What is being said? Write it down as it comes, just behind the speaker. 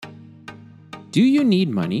Do you need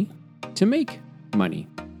money to make money?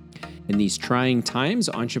 In these trying times,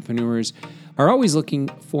 entrepreneurs are always looking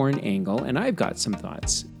for an angle, and I've got some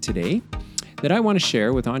thoughts today that I want to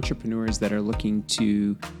share with entrepreneurs that are looking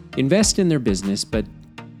to invest in their business, but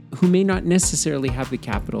who may not necessarily have the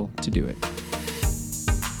capital to do it.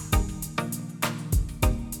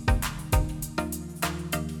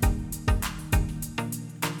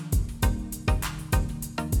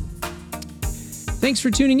 Thanks for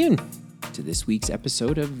tuning in to this week's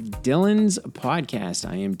episode of Dylan's Podcast.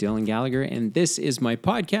 I am Dylan Gallagher, and this is my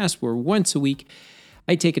podcast where once a week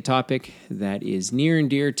I take a topic that is near and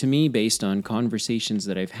dear to me based on conversations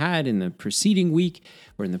that I've had in the preceding week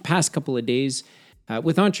or in the past couple of days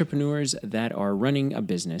with entrepreneurs that are running a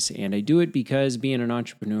business. And I do it because being an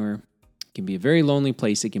entrepreneur can be a very lonely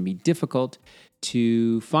place. It can be difficult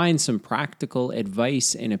to find some practical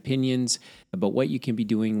advice and opinions about what you can be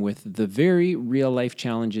doing with the very real life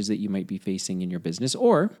challenges that you might be facing in your business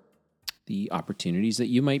or the opportunities that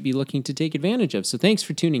you might be looking to take advantage of. So thanks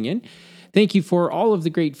for tuning in. Thank you for all of the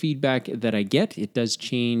great feedback that I get. It does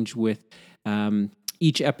change with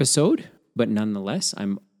each episode, but nonetheless,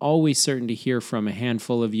 I'm always certain to hear from a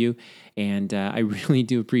handful of you, and I really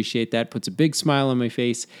do appreciate that. Puts a big smile on my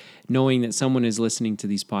face knowing that someone is listening to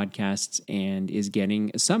these podcasts and is getting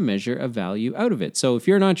some measure of value out of it. So if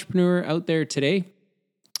you're an entrepreneur out there today,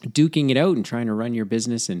 duking it out and trying to run your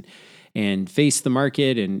business and face the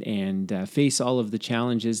market and face all of the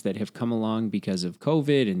challenges that have come along because of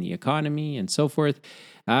COVID and the economy and so forth,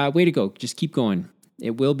 way to go. Just keep going.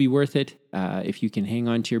 It will be worth it if you can hang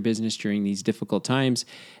on to your business during these difficult times.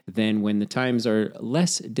 Then when the times are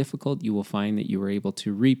less difficult, you will find that you are able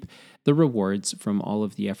to reap the rewards from all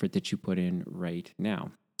of the effort that you put in right now.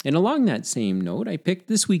 And along that same note, I picked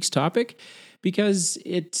this week's topic because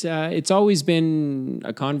it's always been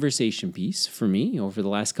a conversation piece for me over the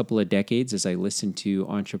last couple of decades as I listen to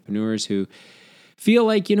entrepreneurs who feel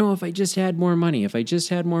like, if I just had more money, if I just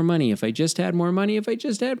had more money, if I just had more money, if I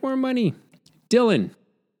just had more money, Dylan,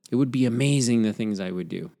 it would be amazing the things I would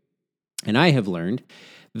do. And I have learned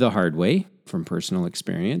the hard way from personal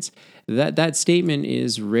experience that statement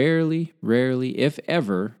is rarely, if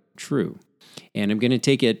ever, true. And I'm going to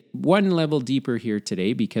take it one level deeper here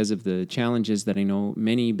today because of the challenges that I know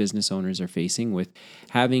many business owners are facing with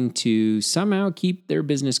having to somehow keep their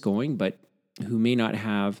business going, but who may not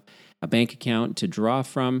have a bank account to draw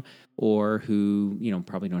from, or who,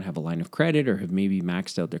 probably don't have a line of credit or have maybe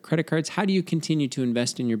maxed out their credit cards. How do you continue to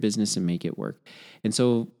invest in your business and make it work? And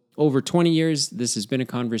so over 20 years, this has been a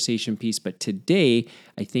conversation piece, but today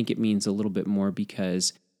I think it means a little bit more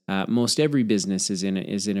because most every business is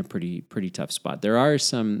in a pretty tough spot. There are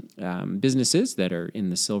some businesses that are in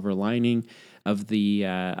the silver lining of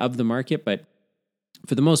the market, but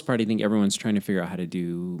for the most part, I think everyone's trying to figure out how to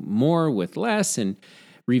do more with less and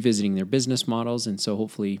revisiting their business models. And so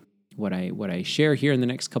hopefully what I share here in the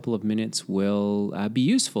next couple of minutes will be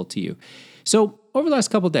useful to you. So over the last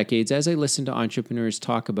couple of decades, as I listen to entrepreneurs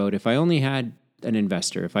talk about if I only had an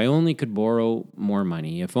investor, if I only could borrow more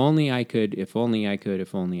money, if only I could,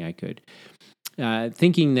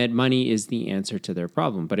 thinking that money is the answer to their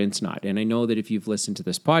problem, but it's not. And I know that if you've listened to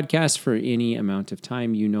this podcast for any amount of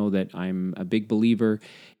time, you know that I'm a big believer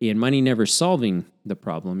in money never solving the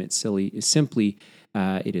problem. It simply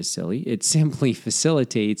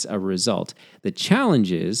facilitates a result. The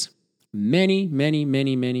challenge is many,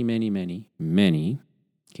 in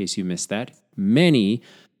case you missed that, many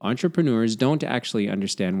entrepreneurs don't actually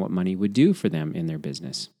understand what money would do for them in their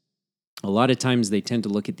business. A lot of times they tend to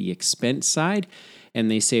look at the expense side and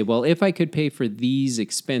they say, well, if I could pay for these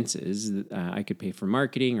expenses, I could pay for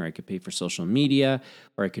marketing, or I could pay for social media,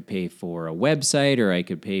 or I could pay for a website, or I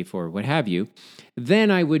could pay for what have you,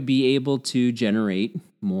 then I would be able to generate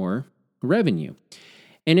more revenue.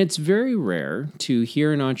 And it's very rare to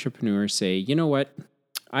hear an entrepreneur say, you know what,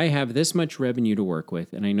 I have this much revenue to work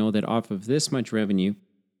with, and I know that off of this much revenue,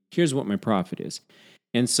 here's what my profit is.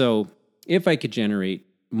 And so if I could generate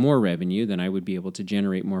more revenue, then I would be able to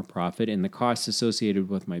generate more profit, and the costs associated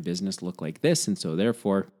with my business look like this. And so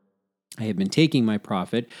therefore, I have been taking my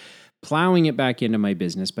profit, plowing it back into my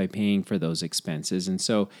business by paying for those expenses. And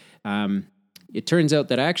so it turns out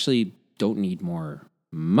that I actually don't need more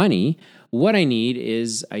money. What I need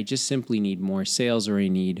is I just simply need more sales, or I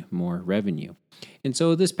need more revenue. And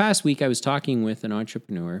so this past week, I was talking with an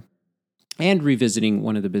entrepreneur and revisiting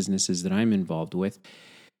one of the businesses that I'm involved with.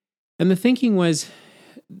 And the thinking was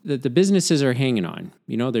that the businesses are hanging on.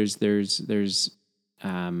 There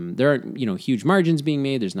are, huge margins being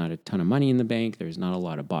made. There's not a ton of money in the bank. There's not a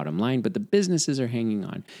lot of bottom line, but the businesses are hanging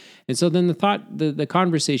on. And so then the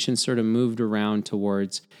conversation sort of moved around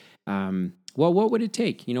towards well, what would it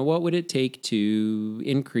take? What would it take to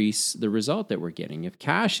increase the result that we're getting? If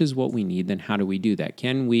cash is what we need, then how do we do that?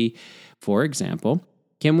 Can we, for example,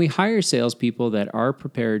 can we hire salespeople that are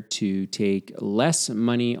prepared to take less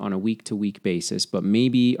money on a week-to-week basis, but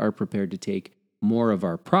maybe are prepared to take more of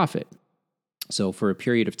our profit? So for a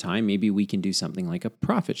period of time, maybe we can do something like a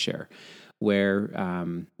profit share, where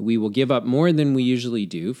we will give up more than we usually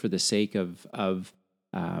do for the sake of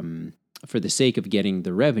getting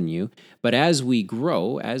the revenue. But as we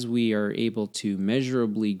grow, as we are able to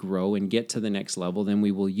measurably grow and get to the next level, then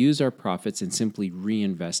we will use our profits and simply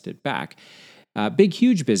reinvest it back. Big,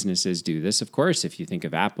 huge businesses do this. Of course, if you think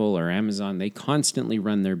of Apple or Amazon, they constantly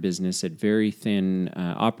run their business at very thin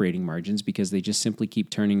operating margins because they just simply keep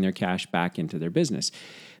turning their cash back into their business.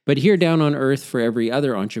 But here down on earth, for every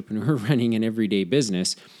other entrepreneur running an everyday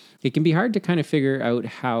business, it can be hard to kind of figure out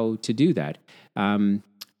how to do that.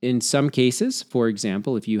 In some cases, for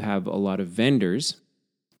example, if you have a lot of vendors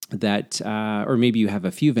that, or maybe you have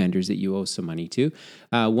a few vendors that you owe some money to,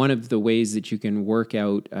 one of the ways that you can work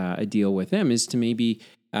out a deal with them is to maybe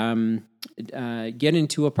get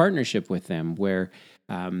into a partnership with them where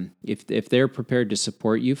if they're prepared to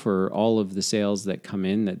support you for all of the sales that come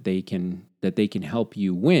in that they can help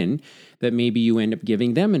you win, that maybe you end up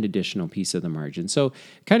giving them an additional piece of the margin. So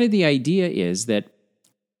kind of the idea is that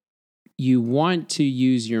you want to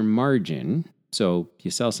use your margin. So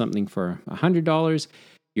you sell something for $100,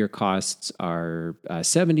 your costs are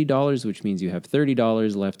 $70, which means you have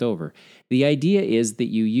 $30 left over. The idea is that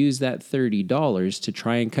you use that $30 to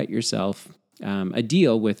try and cut yourself a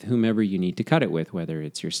deal with whomever you need to cut it with, whether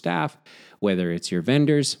it's your staff, whether it's your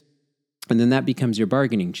vendors, and then that becomes your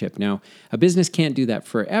bargaining chip. Now, a business can't do that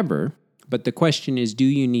forever, but the question is, do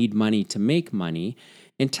you need money to make money?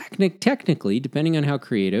 And technically, depending on how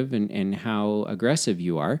creative and how aggressive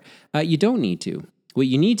you are, you don't need to. What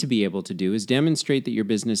you need to be able to do is demonstrate that your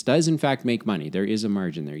business does in fact make money. There is a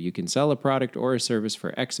margin there. You can sell a product or a service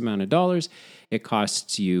for X amount of dollars. It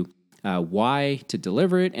costs you Y to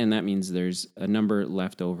deliver it, and that means there's a number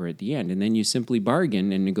left over at the end. And then you simply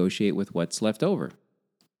bargain and negotiate with what's left over.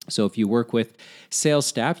 So if you work with sales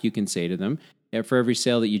staff, you can say to them, for every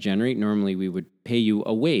sale that you generate, normally we would pay you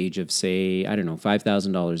a wage of, say,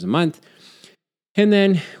 $5,000 a month. And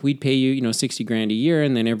then we'd pay you, $60,000 a year.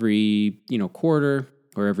 And then every, quarter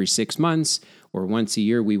or every 6 months or once a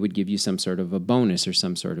year, we would give you some sort of a bonus or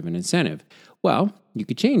some sort of an incentive. Well, you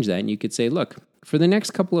could change that and you could say, look, for the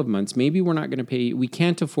next couple of months, maybe we're not going to pay you. We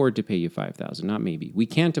can't afford to pay you $5,000, not maybe. We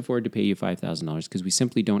can't afford to pay you $5,000 because we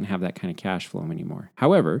simply don't have that kind of cash flow anymore.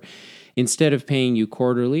 However, instead of paying you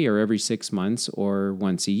quarterly or every 6 months or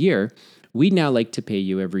once a year, we'd now like to pay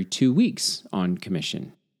you every 2 weeks on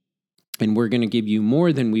commission. And we're going to give you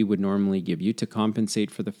more than we would normally give you to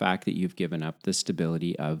compensate for the fact that you've given up the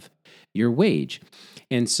stability of your wage.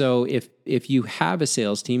 And so if you have a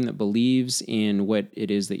sales team that believes in what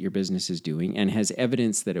it is that your business is doing and has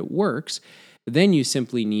evidence that it works, then you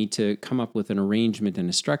simply need to come up with an arrangement and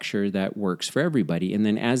a structure that works for everybody. And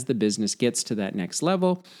then as the business gets to that next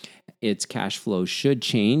level, its cash flow should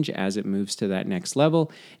change as it moves to that next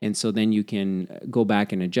level. And so then you can go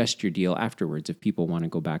back and adjust your deal afterwards. If people want to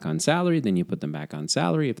go back on salary, then you put them back on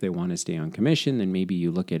salary. If they want to stay on commission, then maybe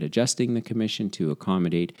you look at adjusting the commission to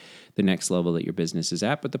accommodate the next level that your business is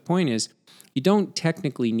at. But the point is, you don't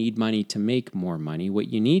technically need money to make more money.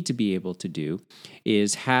 What you need to be able to do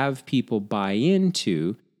is have people buy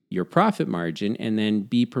into your profit margin and then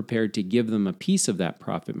be prepared to give them a piece of that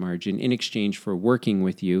profit margin in exchange for working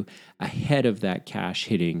with you ahead of that cash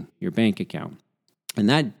hitting your bank account. And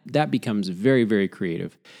that becomes very, very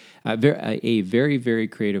creative, a very, very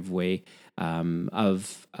creative way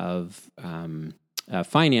of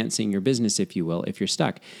financing your business, if you will, if you're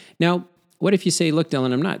stuck. Now, what if you say, look,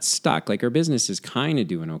 Dylan, I'm not stuck. Like, our business is kind of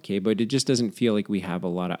doing okay, but it just doesn't feel like we have a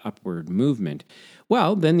lot of upward movement.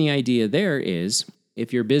 Well, then the idea there is,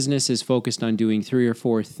 if your business is focused on doing 3 or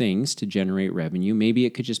 4 things to generate revenue, maybe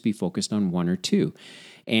it could just be focused on 1 or 2.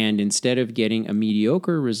 And instead of getting a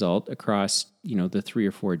mediocre result across, the 3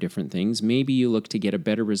 or 4 different things, maybe you look to get a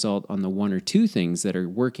better result on the 1 or 2 things that are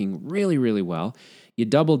working really, really well. You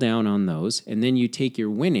double down on those, and then you take your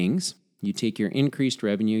winnings, you take your increased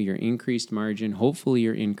revenue, your increased margin, hopefully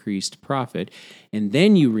your increased profit, and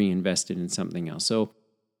then you reinvest it in something else. So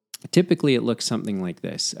typically, it looks something like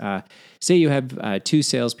this. Say you have 2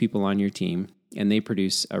 salespeople on your team, and they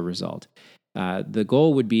produce a result. The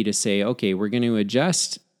goal would be to say, okay, we're going to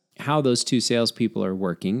adjust how those 2 salespeople are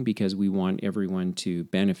working because we want everyone to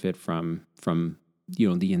benefit from we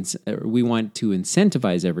want to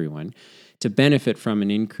incentivize everyone to benefit from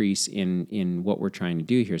an increase in what we're trying to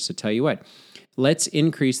do here. So tell you what, let's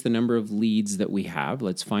increase the number of leads that we have.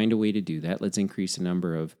 Let's find a way to do that. Let's increase the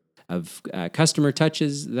number of customer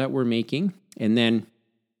touches that we're making. And then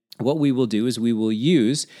what we will do is we will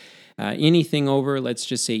use anything over, let's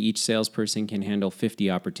just say each salesperson can handle 50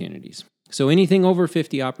 opportunities. So anything over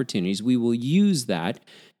 50 opportunities, we will use that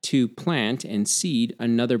to plant and seed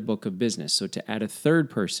another book of business. So to add a third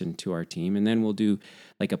person to our team, and then we'll do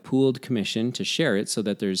like a pooled commission to share it so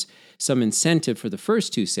that there's some incentive for the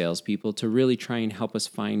first two salespeople to really try and help us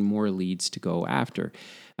find more leads to go after.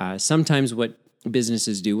 Sometimes what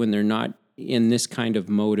businesses do when they're not in this kind of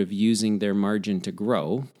mode of using their margin to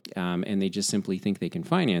grow, and they just simply think they can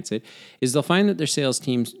finance it, is they'll find that their sales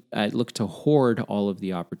teams look to hoard all of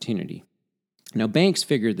the opportunity. Now, banks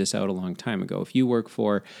figured this out a long time ago. If you work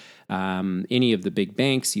for any of the big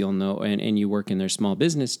banks, you'll know, and you work in their small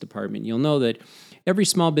business department, you'll know that every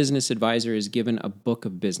small business advisor is given a book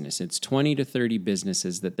of business. It's 20 to 30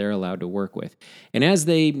 businesses that they're allowed to work with. And as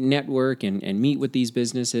they network and meet with these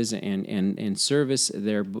businesses and service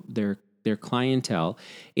their clientele,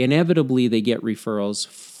 inevitably they get referrals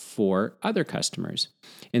for other customers.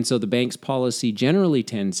 And so the bank's policy generally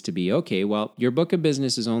tends to be, okay, well, your book of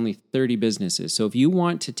business is only 30 businesses. So if you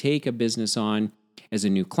want to take a business on as a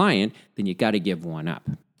new client, then you got to give one up.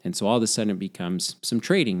 And so all of a sudden it becomes some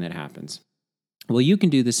trading that happens. Well, you can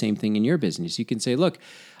do the same thing in your business. You can say, look,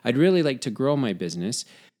 I'd really like to grow my business,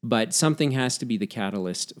 but something has to be the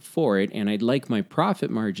catalyst for it, and I'd like my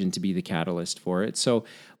profit margin to be the catalyst for it. So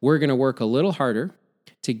we're going to work a little harder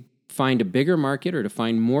to find a bigger market or to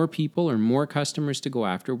find more people or more customers to go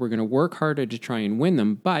after. We're going to work harder to try and win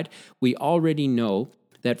them, but we already know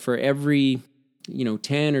that for every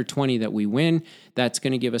 10 or 20 that we win, that's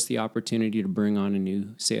going to give us the opportunity to bring on a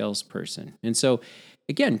new salesperson. And so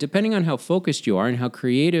again, depending on how focused you are and how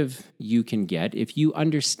creative you can get, if you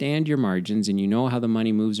understand your margins and you know how the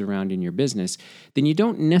money moves around in your business, then you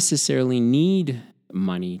don't necessarily need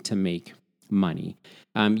money to make money.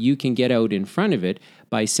 You can get out in front of it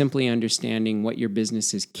by simply understanding what your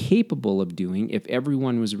business is capable of doing if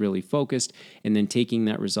everyone was really focused, and then taking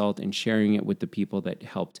that result and sharing it with the people that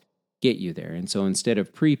helped get you there. And so instead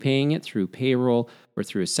of prepaying it through payroll or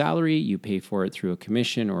through a salary, you pay for it through a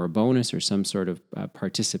commission or a bonus or some sort of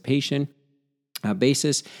participation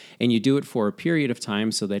basis, and you do it for a period of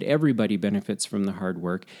time so that everybody benefits from the hard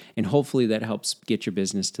work, and hopefully that helps get your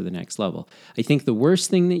business to the next level. I think the worst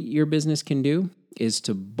thing that your business can do is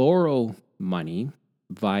to borrow money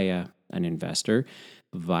via an investor,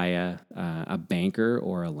 via a banker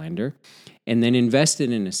or a lender, and then invest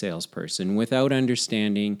it in a salesperson without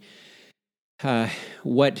understanding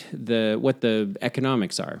what the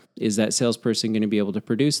economics are. Is that salesperson going to be able to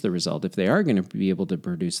produce the result? If they are going to be able to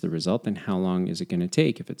produce the result, then how long is it going to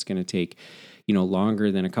take? If it's going to take,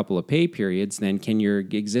 longer than a couple of pay periods, then can your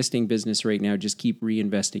existing business right now just keep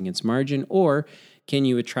reinvesting its margin, or can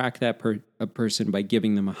you attract that a person by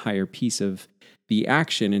giving them a higher piece of the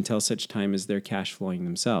action until such time as they're cash flowing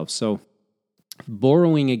themselves? So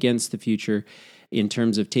borrowing against the future in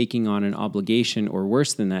terms of taking on an obligation, or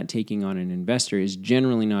worse than that, taking on an investor, is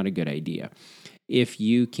generally not a good idea. If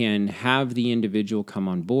you can have the individual come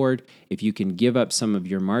on board, if you can give up some of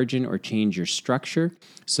your margin or change your structure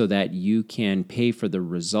so that you can pay for the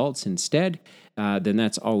results instead, then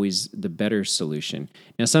that's always the better solution.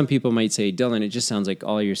 Now, some people might say, Dylan, it just sounds like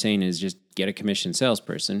all you're saying is just get a commission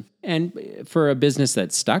salesperson. And for a business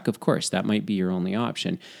that's stuck, of course, that might be your only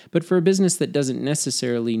option. But for a business that doesn't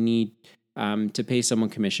necessarily need to pay someone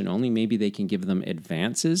commission only, maybe they can give them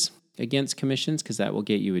advances against commissions, because that will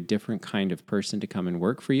get you a different kind of person to come and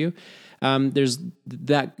work for you. There's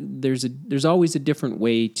always a different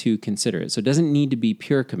way to consider it. So it doesn't need to be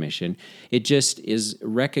pure commission. It just is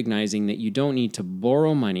recognizing that you don't need to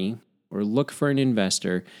borrow money or look for an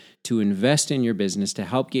investor to invest in your business to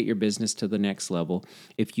help get your business to the next level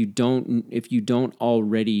if you don't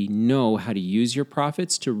already know how to use your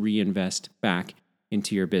profits to reinvest back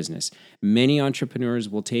into your business. Many entrepreneurs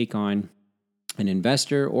will take on an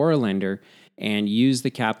investor or a lender and use the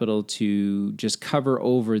capital to just cover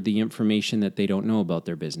over the information that they don't know about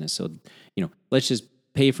their business. So, let's just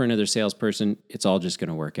pay for another salesperson. It's all just going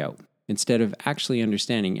to work out. Instead of actually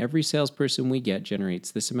understanding every salesperson we get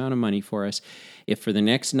generates this amount of money for us. If for the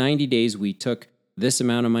next 90 days we took this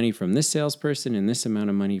amount of money from this salesperson and this amount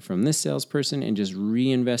of money from this salesperson and just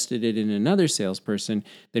reinvested it in another salesperson,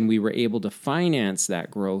 then we were able to finance that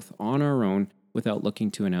growth on our own without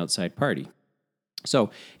looking to an outside party.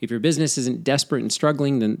 So if your business isn't desperate and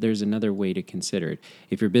struggling, then there's another way to consider it.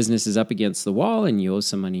 If your business is up against the wall and you owe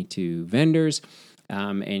some money to vendors,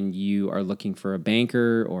 and you are looking for a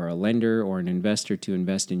banker or a lender or an investor to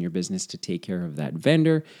invest in your business to take care of that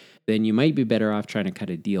vendor, then you might be better off trying to cut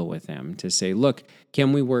a deal with them to say, look,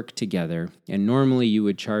 can we work together? And normally you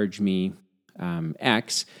would charge me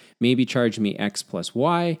X, maybe charge me X plus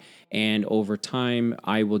Y, and over time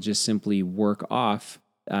I will just simply work off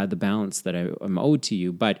the balance that I am owed to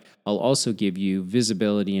you, but I'll also give you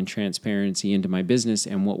visibility and transparency into my business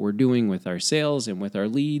and what we're doing with our sales and with our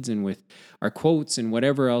leads and with our quotes and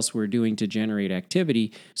whatever else we're doing to generate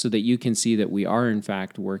activity so that you can see that we are in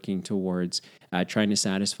fact working towards trying to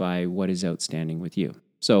satisfy what is outstanding with you.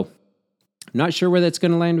 So I'm not sure where that's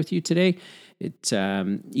going to land with you today. It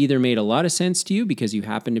either made a lot of sense to you because you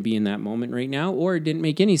happen to be in that moment right now, or it didn't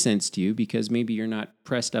make any sense to you because maybe you're not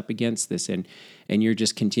pressed up against this and you're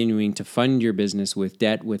just continuing to fund your business with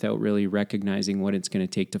debt without really recognizing what it's going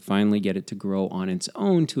to take to finally get it to grow on its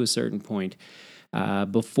own to a certain point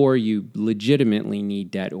before you legitimately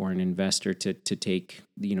need debt or an investor to take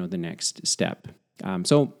the next step.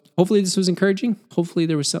 So hopefully this was encouraging. Hopefully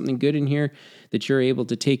there was something good in here that you're able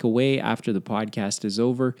to take away after the podcast is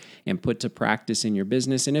over and put to practice in your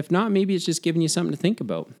business. And if not, maybe it's just giving you something to think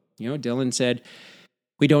about. Dylan said,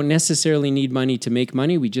 we don't necessarily need money to make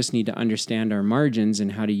money. We just need to understand our margins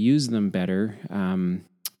and how to use them better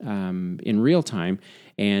in real time.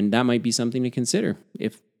 And that might be something to consider.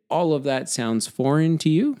 If all of that sounds foreign to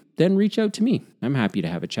you, then reach out to me. I'm happy to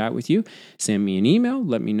have a chat with you. Send me an email.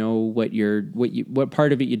 Let me know what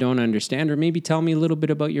part of it you don't understand, or maybe tell me a little bit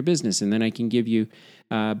about your business, and then I can give you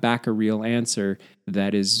back a real answer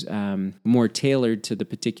that is more tailored to the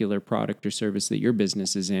particular product or service that your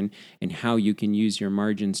business is in, and how you can use your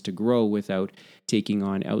margins to grow without taking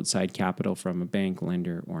on outside capital from a bank,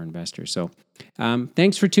 lender, or investor. So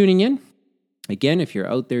thanks for tuning in. Again, if you're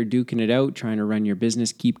out there duking it out, trying to run your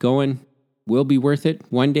business, keep going. Will be worth it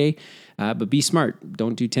one day, but be smart.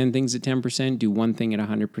 Don't do 10 things at 10%. Do one thing at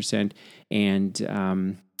 100%.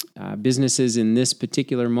 And businesses in this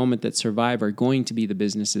particular moment that survive are going to be the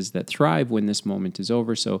businesses that thrive when this moment is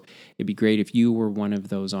over. So it'd be great if you were one of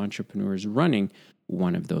those entrepreneurs running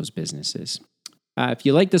one of those businesses. If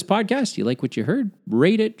you like this podcast, you like what you heard,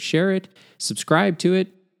 rate it, share it, subscribe to it,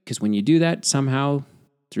 because when you do that, somehow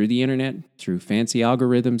through the internet, through fancy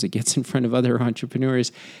algorithms, it gets in front of other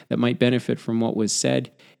entrepreneurs that might benefit from what was said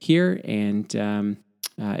here. And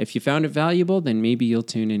if you found it valuable, then maybe you'll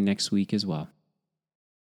tune in next week as well.